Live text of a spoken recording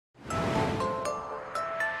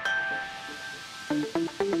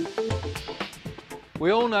We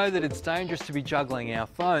all know that it's dangerous to be juggling our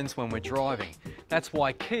phones when we're driving. That's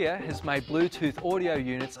why Kia has made Bluetooth audio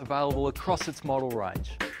units available across its model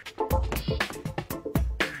range.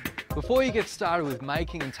 Before you get started with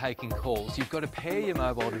making and taking calls, you've got to pair your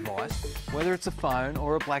mobile device, whether it's a phone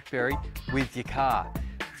or a BlackBerry, with your car.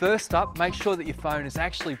 First up, make sure that your phone is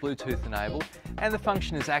actually Bluetooth enabled and the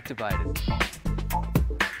function is activated.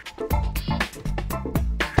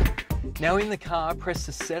 Now in the car, press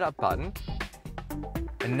the setup button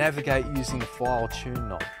and navigate using the file tune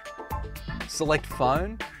knob. Select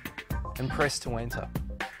phone and press to enter.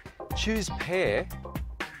 Choose pair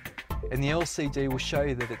and the LCD will show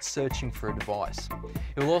you that it's searching for a device.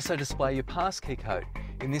 It will also display your passkey code,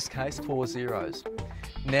 in this case 4 zeros.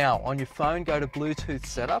 Now on your phone, go to Bluetooth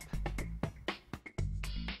setup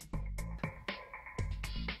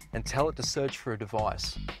and tell it to search for a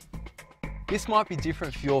device. This might be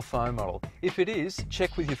different for your phone model. If it is,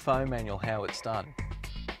 check with your phone manual how it's done.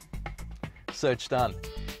 Search done.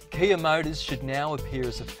 Kia Motors should now appear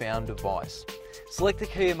as a found device. Select the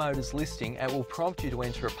Kia Motors listing and it will prompt you to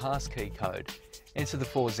enter a passkey code. Enter the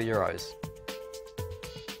 4 zeros.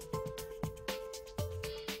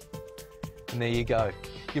 And there you go.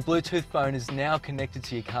 Your Bluetooth phone is now connected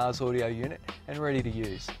to your car's audio unit and ready to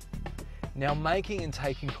use. Now making and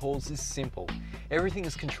taking calls is simple. Everything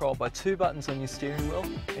is controlled by 2 buttons on your steering wheel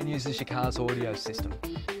and uses your car's audio system.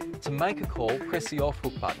 To make a call, press the off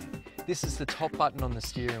hook button. This is the top button on the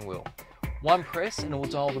steering wheel. One press and it will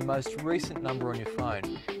dial the most recent number on your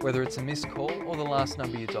phone, whether it's a missed call or the last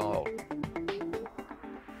number you dialed.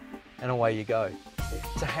 And away you go.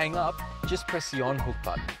 To hang up, just press the on hook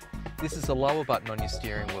button. This is the lower button on your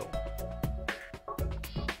steering wheel.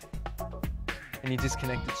 And you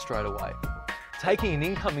disconnect it straight away. Taking an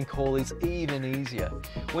incoming call is even easier.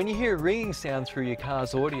 When you hear a ringing sound through your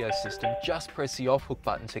car's audio system, just press the off hook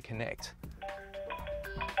button to connect.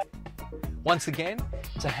 Once again,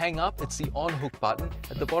 to hang up, it's the on hook button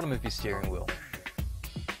at the bottom of your steering wheel.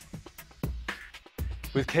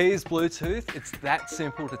 With Kia's Bluetooth, it's that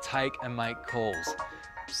simple to take and make calls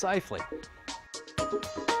safely.